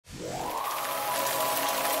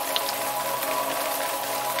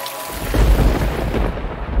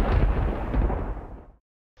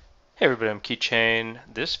Hey everybody, I'm Keychain.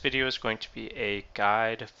 This video is going to be a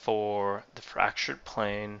guide for the Fractured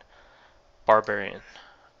Plane Barbarian.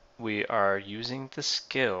 We are using the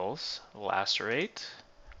skills Lacerate,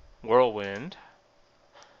 Whirlwind,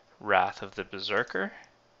 Wrath of the Berserker,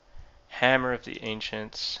 Hammer of the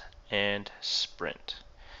Ancients, and Sprint.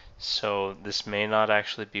 So this may not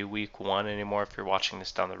actually be week 1 anymore if you're watching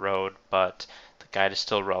this down the road, but the guide is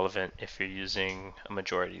still relevant if you're using a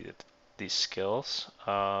majority of these skills.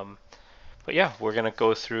 But yeah, we're going to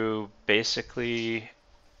go through basically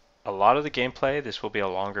a lot of the gameplay. This will be a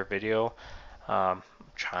longer video.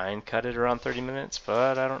 Try and cut it around 30 minutes,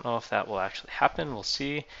 but I don't know if that will actually happen. We'll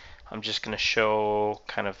see. I'm just going to show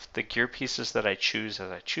kind of the gear pieces that I choose as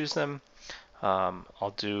I choose them.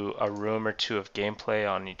 I'll do a room or two of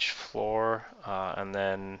gameplay on each floor, and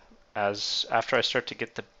then after I start to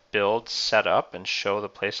get the build set up and show the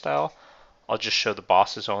playstyle, I'll just show the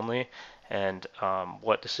bosses only and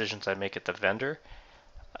what decisions I make at the vendor,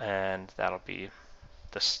 and that'll be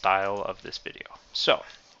the style of this video. So,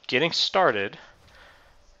 getting started,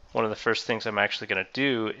 one of the first things I'm actually going to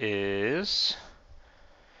do is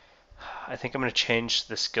I think I'm going to change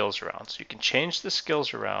the skills around. So you can change the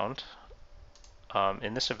skills around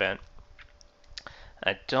in this event.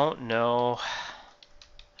 I don't know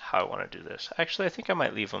how I want to do this. Actually, I think I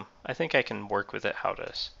might leave them. I think I can work with it how it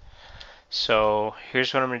is. So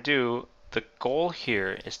here's what I'm going to do. The goal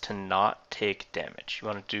here is to not take damage. You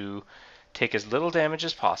want to take as little damage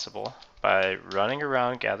as possible by running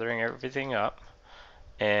around, gathering everything up,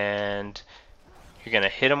 and you're going to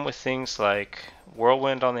hit them with things like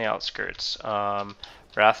Whirlwind on the outskirts,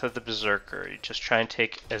 Wrath of the Berserker. You just try and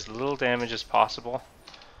take as little damage as possible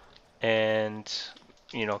and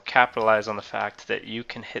capitalize on the fact that you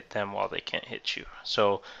can hit them while they can't hit you.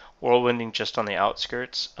 So whirlwinding just on the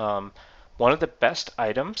outskirts. One of the best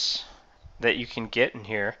items that you can get in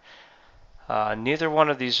here, neither one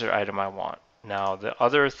of these are item I want. Now the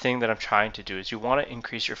other thing that I'm trying to do is you want to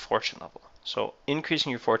increase your fortune level. So increasing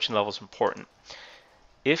your fortune level is important.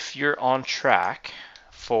 If you're on track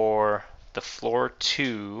for the floor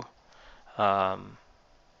 2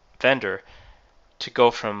 vendor, to go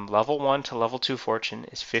from level 1 to level 2 fortune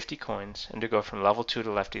is 50 coins, and to go from level 2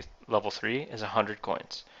 to level 3 is 100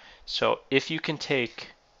 coins. So if you can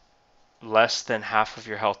take less than half of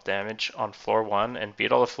your health damage on floor 1 and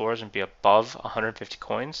beat all the floors and be above 150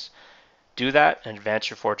 coins, do that and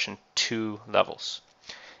advance your fortune 2 levels.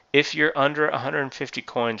 If you're under 150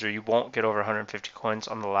 coins, or you won't get over 150 coins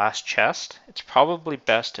on the last chest, it's probably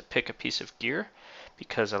best to pick a piece of gear,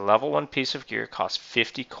 because a level 1 piece of gear costs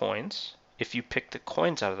 50 coins. If you pick the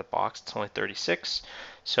coins out of the box, it's only 36,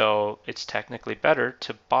 so it's technically better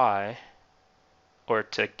to buy or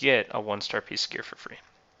to get a 1-star piece of gear for free.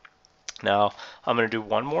 Now, I'm going to do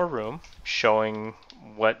one more room showing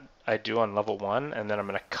what I do on level 1, and then I'm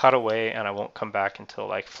going to cut away and I won't come back until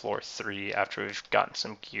like floor 3 after we've gotten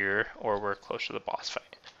some gear or we're close to the boss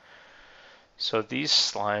fight. So these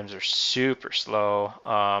slimes are super slow,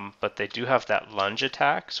 but they do have that lunge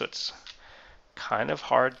attack, so it's kind of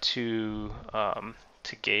hard to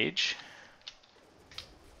gauge.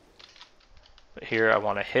 But here I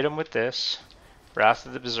want to hit him with this Wrath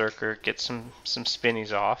of the Berserker, get some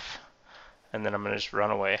spinnies off, and then I'm going to just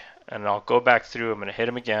run away. And I'll go back through, I'm going to hit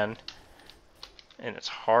him again, and it's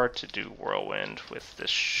hard to do Whirlwind with this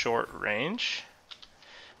short range.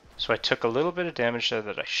 So I took a little bit of damage there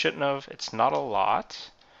that I shouldn't have. It's not a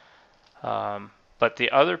lot. But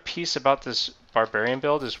the other piece about this Barbarian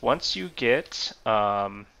build is once you get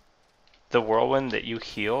the Whirlwind that you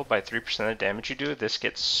heal by 3% of the damage you do, this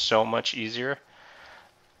gets so much easier.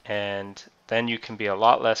 And then you can be a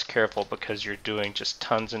lot less careful because you're doing just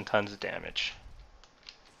tons and tons of damage.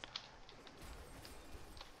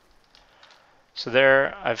 So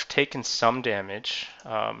there, I've taken some damage,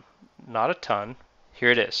 not a ton. Here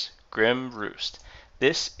it is, Grim Roost.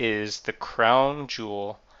 This is the crown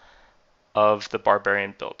jewel of the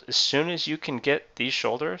Barbarian build. As soon as you can get these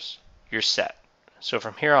shoulders, you're set. So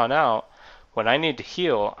from here on out, when I need to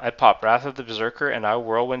heal, I pop Wrath of the Berserker and I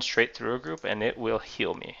whirlwind straight through a group and it will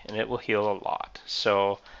heal me, and it will heal a lot.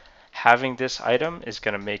 So having this item is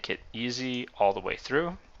going to make it easy all the way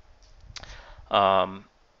through.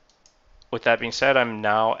 With that being said, I'm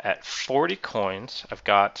now at 40 coins. I've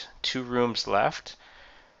got 2 rooms left.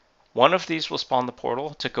 One of these will spawn the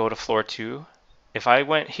portal to go to floor 2. If I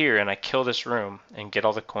went here and I kill this room and get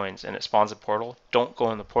all the coins and it spawns a portal, don't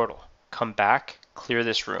go in the portal. Come back, clear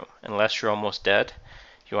this room. Unless you're almost dead,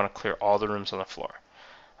 you want to clear all the rooms on the floor.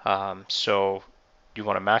 So you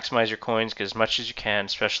want to maximize your coins, get as much as you can,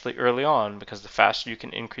 especially early on, because the faster you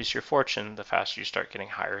can increase your fortune, the faster you start getting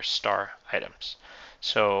higher star items.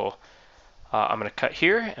 So I'm going to cut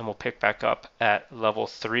here and we'll pick back up at level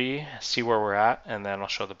 3, see where we're at, and then I'll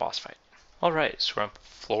show the boss fight. Alright, so we're on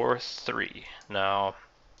floor 3. Now,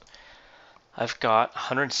 I've got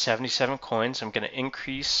 177 coins. I'm going to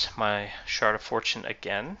increase my Shard of Fortune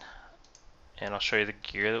again, and I'll show you the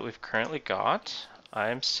gear that we've currently got.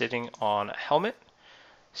 I'm sitting on a helmet,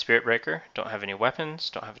 Spirit Breaker, don't have any weapons,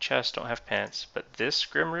 don't have a chest, don't have pants, but this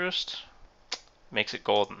Grim Roost makes it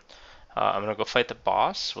golden. I'm going to go fight the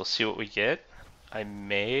boss. We'll see what we get. I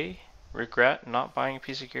may regret not buying a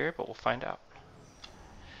piece of gear, but we'll find out.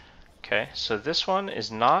 Okay, so this one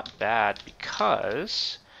is not bad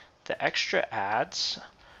because the extra adds,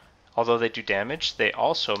 although they do damage, they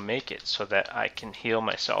also make it so that I can heal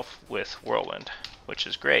myself with Whirlwind, which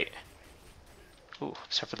is great. Ooh,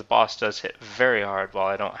 except for the boss does hit very hard while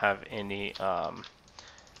I don't have any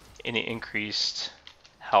increased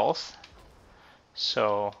health.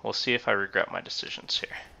 So we'll see if I regret my decisions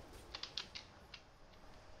here.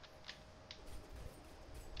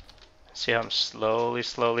 See how I'm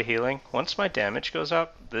slowly healing? Once my damage goes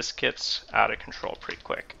up, this gets out of control pretty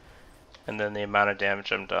quick. And then the amount of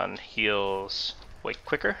damage I'm done heals way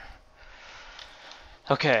quicker.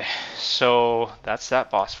 Okay, so that's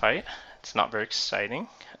that boss fight. It's not very exciting.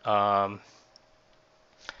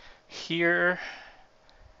 Here,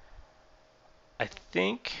 I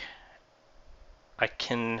think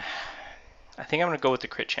I'm going to go with the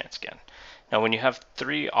crit chance again. Now, when you have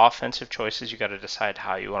 3 offensive choices, you got to decide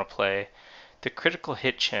how you want to play. The critical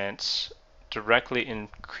hit chance directly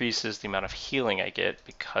increases the amount of healing I get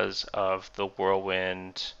because of the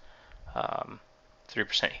Whirlwind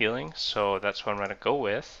 3% healing, so that's what I'm going to go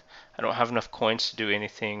with. I don't have enough coins to do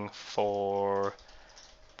anything for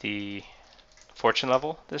the fortune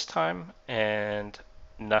level this time, and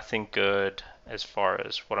nothing good as far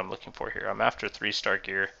as what I'm looking for here. I'm after 3-star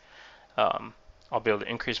gear. I'll be able to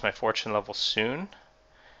increase my fortune level soon,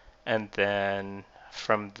 and then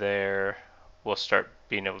from there we'll start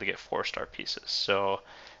being able to get 4-star pieces. So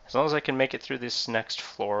as long as I can make it through this next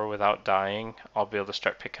floor without dying, I'll be able to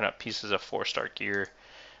start picking up pieces of 4-star gear.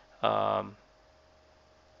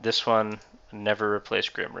 This one, never replace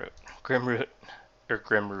Grim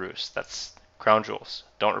Roost. That's Crown Jewels.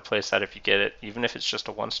 Don't replace that if you get it. Even if it's just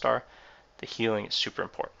a 1-star, the healing is super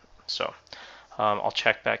important. So I'll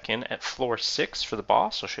check back in at floor 6 for the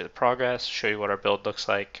boss. I'll show you the progress, show you what our build looks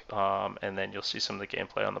like, and then you'll see some of the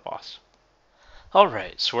gameplay on the boss.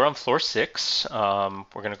 Alright, so we're on floor 6. We're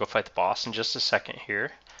going to go fight the boss in just a second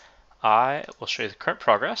here. I will show you the current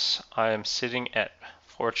progress. I am sitting at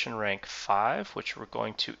Fortune rank 5, which we're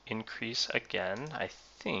going to increase again, I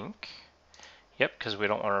think. Yep, because we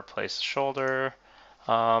don't want to replace the shoulder.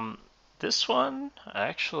 This one,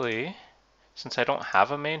 actually, since I don't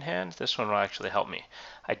have a main hand, this one will actually help me.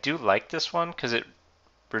 I do like this one because it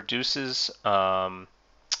reduces the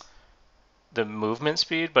movement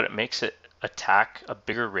speed, but it makes it attack a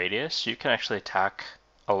bigger radius, so you can actually attack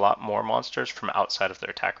a lot more monsters from outside of their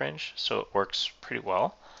attack range, so it works pretty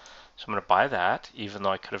well. So I'm going to buy that, even though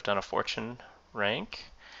I could have done a fortune rank.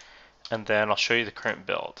 And then I'll show you the current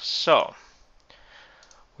build. So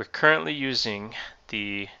we're currently using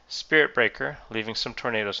the Spirit Breaker, leaving some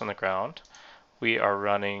tornadoes on the ground. We are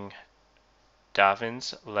running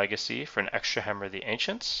Davin's Legacy for an extra Hammer of the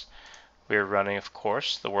Ancients. We are running, of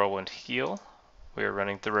course, the Whirlwind Heal. We are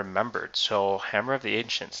running the Remembered. So Hammer of the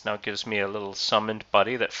Ancients now gives me a little summoned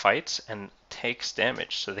buddy that fights and takes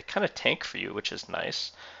damage. So they kind of tank for you, which is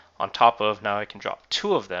nice. On top of, now I can drop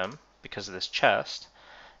 2 of them because of this chest.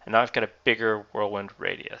 And now I've got a bigger Whirlwind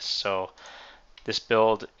radius. So this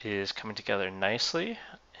build is coming together nicely.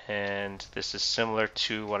 And this is similar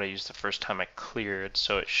to what I used the first time I cleared,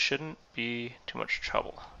 so it shouldn't be too much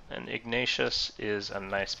trouble. And Ignatius is a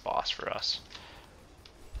nice boss for us.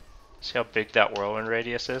 See how big that Whirlwind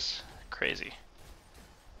radius is? Crazy.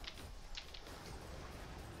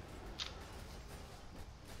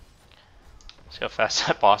 See how fast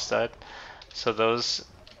that boss died? So those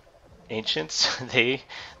ancients, they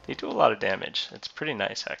do a lot of damage. It's pretty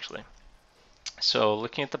nice, actually. So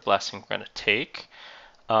looking at the blessing, we're going to take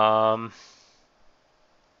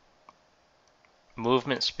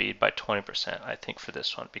movement speed by 20%, I think, for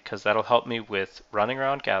this one, because that'll help me with running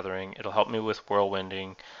around gathering. It'll help me with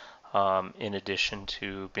whirlwinding, in addition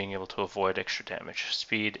to being able to avoid extra damage.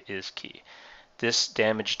 Speed is key. This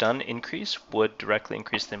damage done increase would directly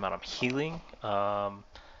increase the amount of healing,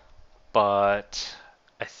 but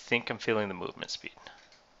I think I'm feeling the movement speed.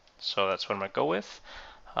 So that's what I'm going to go with.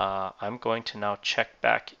 I'm going to now check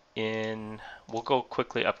back in. We'll go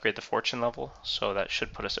quickly upgrade the fortune level. So that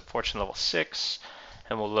should put us at fortune level 6.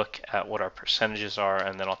 and we'll look at what our percentages are,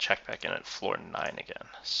 and then I'll check back in at floor 9 again.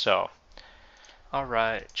 So, all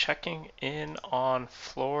right, checking in on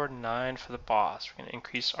floor 9 for the boss. We're going to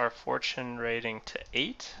increase our fortune rating to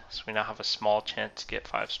 8, so we now have a small chance to get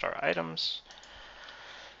 5-star items.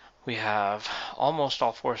 We have almost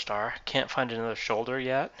all 4-star. Can't find another shoulder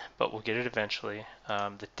yet, but we'll get it eventually.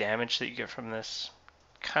 The damage that you get from this,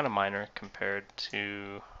 kind of minor compared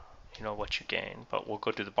to what you gain, but we'll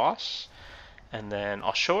go do the boss, and then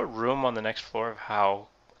I'll show a room on the next floor of how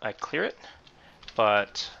I clear it,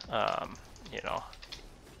 but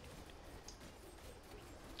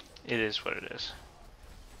it is what it is.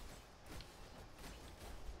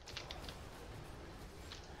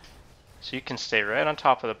 So you can stay right on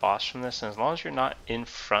top of the boss from this, and as long as you're not in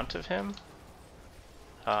front of him,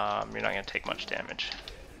 you're not going to take much damage.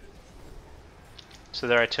 So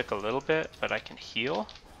there I took a little bit, but I can heal.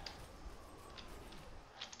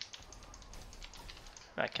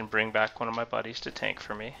 I can bring back one of my buddies to tank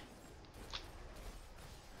for me.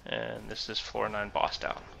 And this is floor 9 boss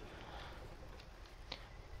down.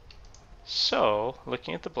 So,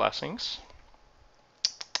 looking at the blessings,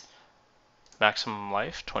 maximum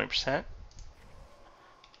life, 20%,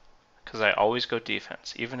 because I always go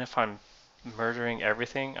defense. Even if I'm murdering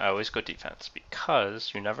everything, I always go defense,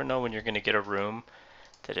 because you never know when you're going to get a room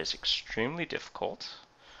that is extremely difficult,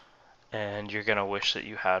 and you're going to wish that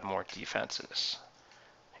you had more defenses.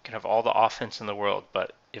 You can have all the offense in the world,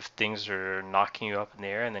 but if things are knocking you up in the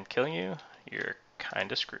air and then killing you, you're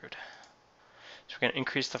kind of screwed. So we're going to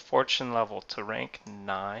increase the fortune level to rank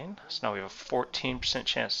 9. So now we have a 14%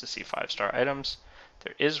 chance to see 5-star items.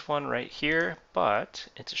 There is one right here, but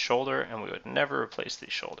it's a shoulder, and we would never replace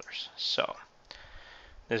these shoulders. So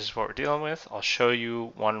this is what we're dealing with. I'll show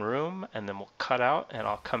you one room, and then we'll cut out, and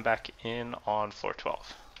I'll come back in on floor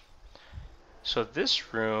 12. So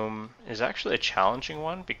this room is actually a challenging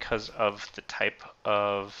one because of the type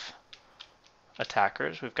of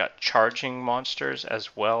attackers. We've got charging monsters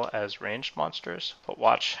as well as ranged monsters, but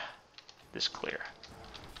watch this clear.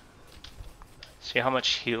 See how much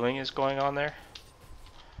healing is going on there?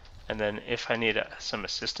 And then if I need some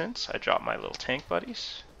assistance, I drop my little tank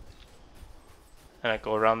buddies, and I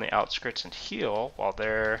go around the outskirts and heal while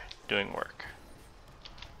they're doing work.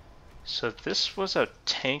 So this was a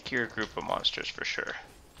tankier group of monsters for sure.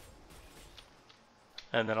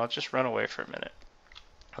 And then I'll just run away for a minute.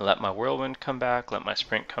 Let my whirlwind come back, let my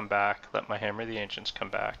sprint come back, let my hammer of the ancients come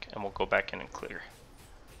back, and we'll go back in and clear.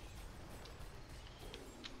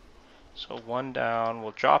 So one down,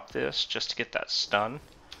 we'll drop this just to get that stun,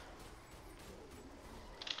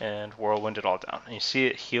 and whirlwind it all down. And you see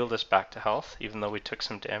it healed us back to health, even though we took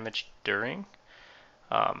some damage during.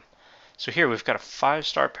 So here we've got a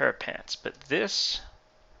 5-star pair of pants, but this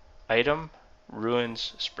item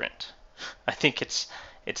ruins sprint. I think it's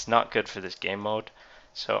not good for this game mode.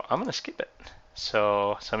 So I'm going to skip it.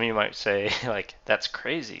 So some of you might say, like, that's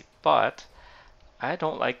crazy, but I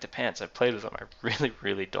don't like the pants. I've played with them. I really,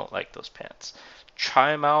 really don't like those pants.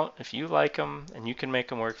 Try them out. If you like them and you can make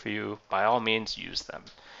them work for you, by all means use them.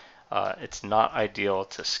 It's not ideal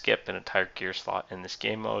to skip an entire gear slot in this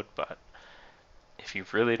game mode, but if you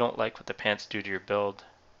really don't like what the pants do to your build,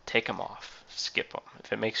 take them off. Skip them.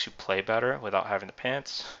 If it makes you play better without having the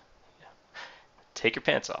pants, take your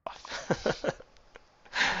pants off.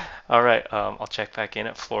 Alright, I'll check back in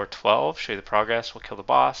at floor 12, show you the progress, we'll kill the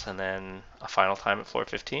boss, and then a final time at floor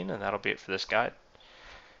 15, and that'll be it for this guide.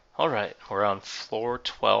 Alright, we're on floor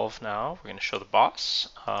 12 now. We're going to show the boss,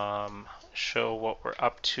 show what we're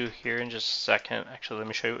up to here in just a second. Actually, let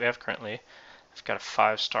me show you what we have currently. I've got a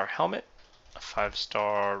 5-star helmet, a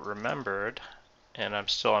 5-star remembered, and I'm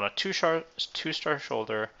still on a 2-star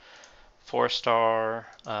shoulder, 4-star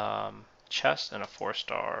chest, and a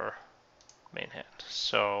 4-star main hand.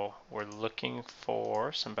 So we're looking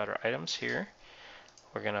for some better items here.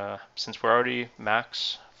 We're gonna, since we're already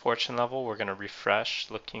max fortune level, we're gonna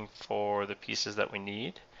refresh looking for the pieces that we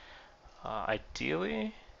need.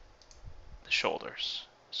 Ideally, the shoulders.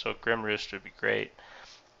 So Grim Roost would be great.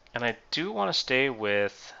 And I do want to stay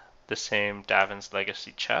with the same Davin's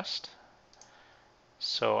Legacy chest.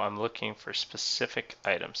 So I'm looking for specific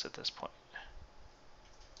items at this point.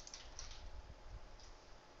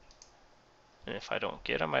 And if I don't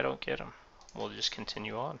get them, I don't get them. We'll just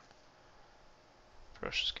continue on.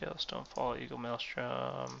 Ferocious Gale, Stonefall, Eagle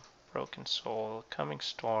Maelstrom, Broken Soul, Coming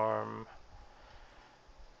Storm,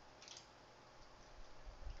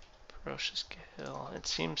 Ferocious Gale. It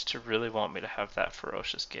seems to really want me to have that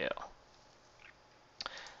Ferocious Gale.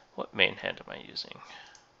 What main hand am I using?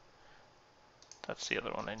 That's the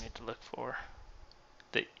other one I need to look for.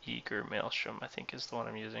 The Eager Maelstrom, I think, is the one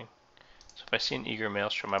I'm using. So if I see an eager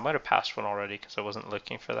maelstrom, I might have passed one already because I wasn't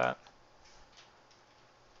looking for that.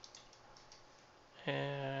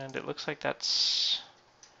 And it looks like that's...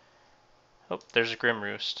 Oh, there's a Grim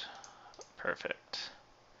Roost. Perfect.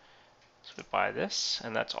 So we buy this,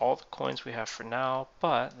 and that's all the coins we have for now,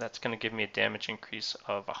 but that's going to give me a damage increase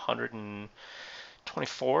of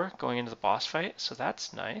 124 going into the boss fight, so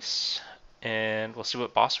that's nice. And we'll see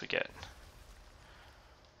what boss we get.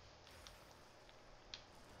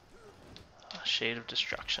 Shade of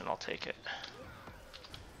Destruction, I'll take it.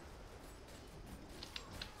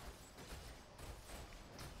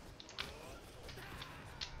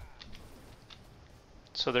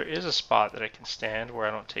 So there is a spot that I can stand where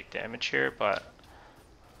I don't take damage here, but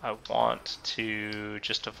I want to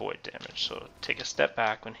just avoid damage. So take a step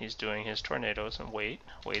back when he's doing his tornadoes and wait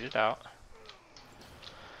it out.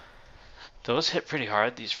 Those hit pretty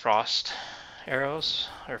hard, these frost arrows,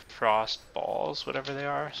 or frost balls, whatever they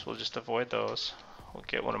are, so we'll just avoid those. We'll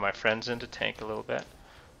get one of my friends in to tank a little bit.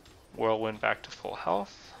 Whirlwind back to full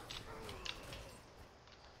health.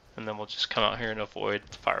 And then we'll just come out here and avoid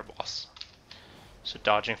fireballs. So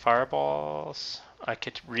dodging fireballs, I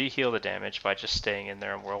could re-heal the damage by just staying in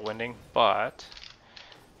there and whirlwinding, but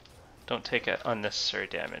don't take unnecessary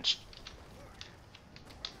damage.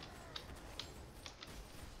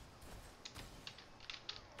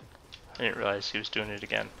 I didn't realize he was doing it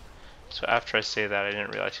again. So after I say that, I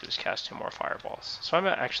didn't realize he was casting more fireballs. So I'm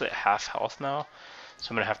actually at half health now,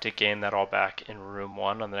 so I'm going to have to gain that all back in room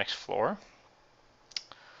 1 on the next floor.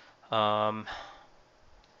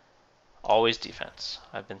 Always defense.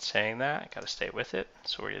 I've been saying that. I gotta stay with it.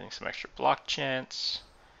 So we're getting some extra block chance.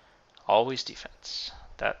 Always defense.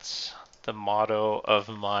 That's the motto of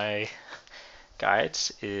my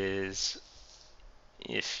guides is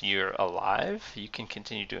if you're alive, you can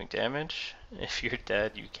continue doing damage. If you're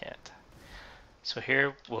dead, you can't. So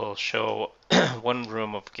here we'll show one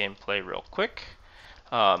room of gameplay real quick.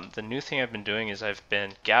 The new thing I've been doing is I've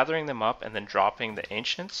been gathering them up and then dropping the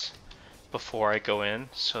ancients before I go in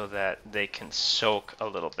so that they can soak a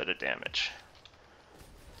little bit of damage.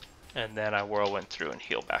 And then I whirlwind through and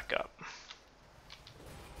heal back up.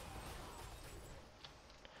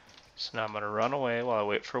 So now I'm going to run away while I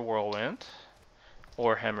wait for Whirlwind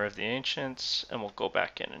or Hammer of the Ancients, and we'll go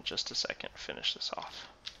back in just a second and finish this off.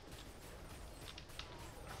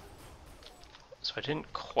 So I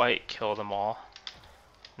didn't quite kill them all.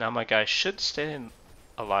 Now my guy should stay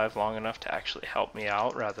alive long enough to actually help me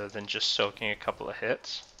out rather than just soaking a couple of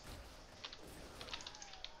hits.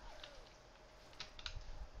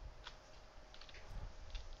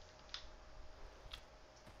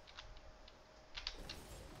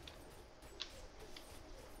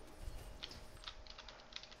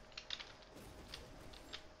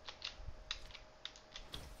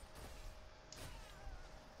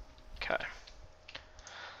 Okay.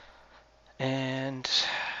 And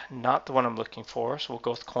not the one I'm looking for, so we'll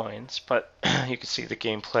go with coins, but you can see the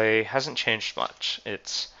gameplay hasn't changed much.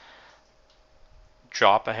 It's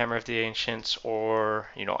drop a Hammer of the Ancients, or,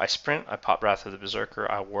 I sprint, I pop Wrath of the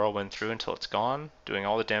Berserker, I whirlwind through until it's gone, doing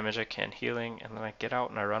all the damage I can, healing, and then I get out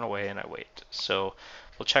and I run away and I wait. So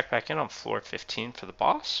we'll check back in on floor 15 for the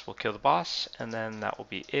boss, we'll kill the boss, and then that will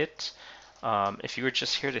be it. If you were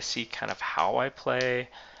just here to see kind of how I play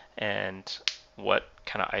and what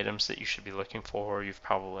kind of items that you should be looking for, you've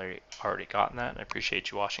probably already gotten that, and I appreciate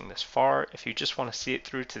you watching this far. If you just want to see it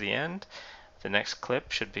through to the end, the next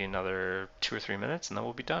clip should be another 2 or 3 minutes and then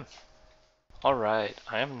we'll be done. Alright,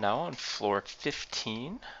 I am now on floor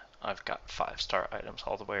 15. I've got 5-star items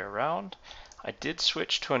all the way around. I did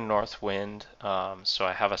switch to a north wind, so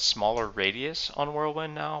I have a smaller radius on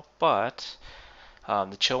whirlwind now, but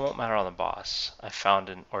the chill won't matter on the boss. I found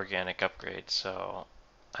an organic upgrade, so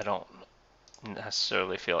I don't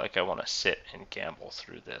necessarily feel like I want to sit and gamble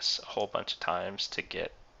through this a whole bunch of times to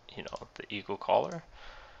get, the Eagle Collar.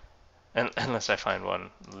 And unless I find one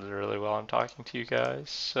literally while I'm talking to you guys.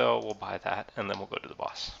 So we'll buy that and then we'll go to the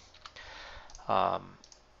boss.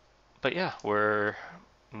 But yeah, we're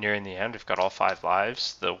nearing the end. We've got all 5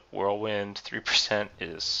 lives. The Whirlwind 3%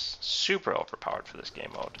 is super overpowered for this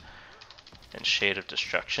game mode. And Shade of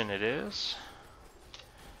Destruction it is.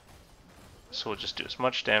 So we'll just do as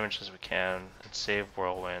much damage as we can and save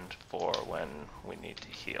Whirlwind for when we need to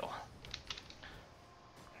heal.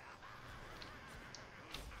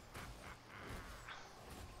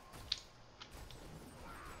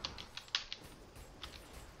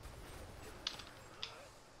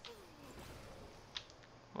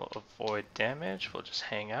 We'll avoid damage, we'll just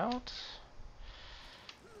hang out.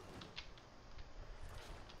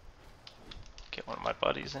 Get one of my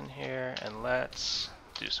buddies in here and let's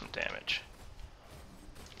do some damage.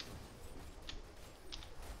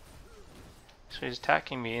 So he's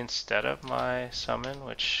attacking me instead of my summon,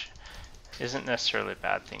 which isn't necessarily a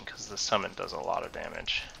bad thing because the summon does a lot of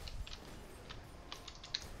damage.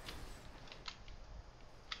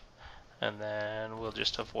 And then we'll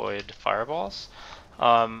just avoid fireballs.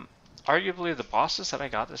 Arguably the bosses that I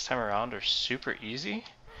got this time around are super easy.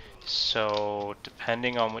 So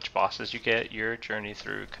depending on which bosses you get, your journey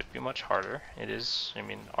through could be much harder. It is, I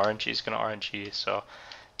mean, RNG is going to RNG, so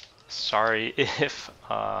sorry if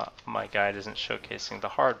my guide isn't showcasing the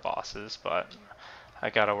hard bosses, but I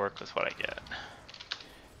gotta work with what I get.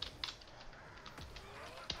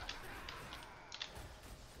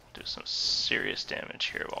 Do some serious damage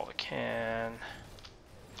here while we can.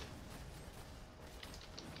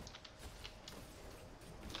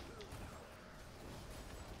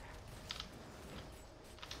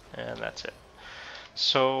 And that's it.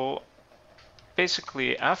 So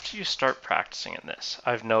basically, after you start practicing in this,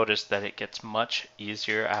 I've noticed that it gets much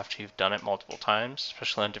easier after you've done it multiple times,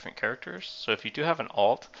 especially on different characters. So if you do have an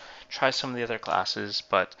alt, try some of the other classes,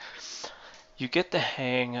 but you get the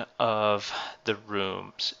hang of the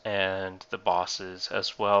rooms and the bosses,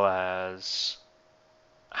 as well as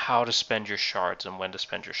how to spend your shards and when to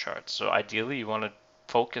spend your shards. So ideally, you want to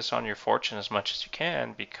focus on your fortune as much as you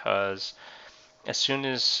can, because as soon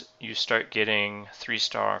as you start getting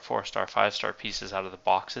 3-star, 4-star, 5-star pieces out of the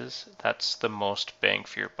boxes, that's the most bang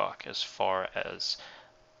for your buck as far as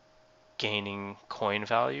gaining coin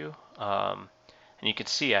value. And you can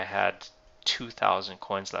see I had 2,000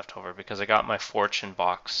 coins left over because I got my fortune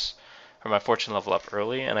box or my fortune level up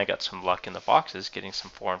early, and I got some luck in the boxes getting some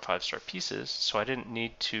 4 and 5-star pieces, so I didn't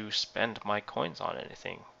need to spend my coins on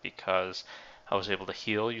anything because I was able to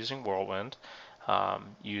heal using Whirlwind,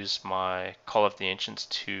 use my Call of the Ancients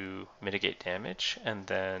to mitigate damage, and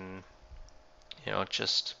then,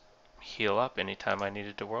 just heal up anytime I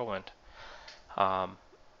needed to Whirlwind.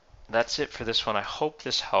 That's it for this one. I hope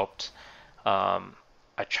this helped.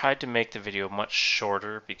 I tried to make the video much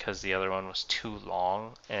shorter because the other one was too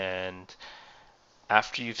long, and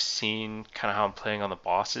after you've seen kind of how I'm playing on the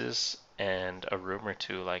bosses and a room or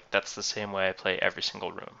two, like that's the same way I play every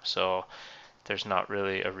single room. So there's not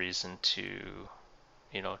really a reason to,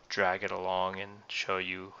 drag it along and show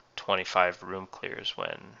you 25 room clears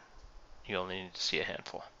when you only need to see a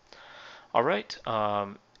handful. All right.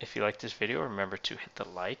 If you like this video, remember to hit the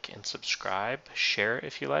like and subscribe, share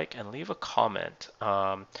if you like, and leave a comment.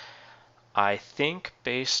 I think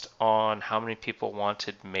based on how many people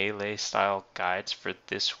wanted melee style guides for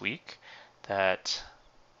this week, that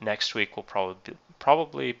next week will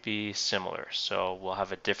probably be similar. So we'll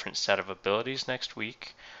have a different set of abilities next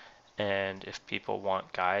week. And if people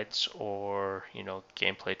want guides or,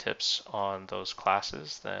 gameplay tips on those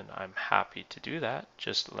classes, then I'm happy to do that.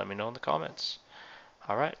 Just let me know in the comments.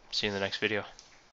 All right, see you in the next video.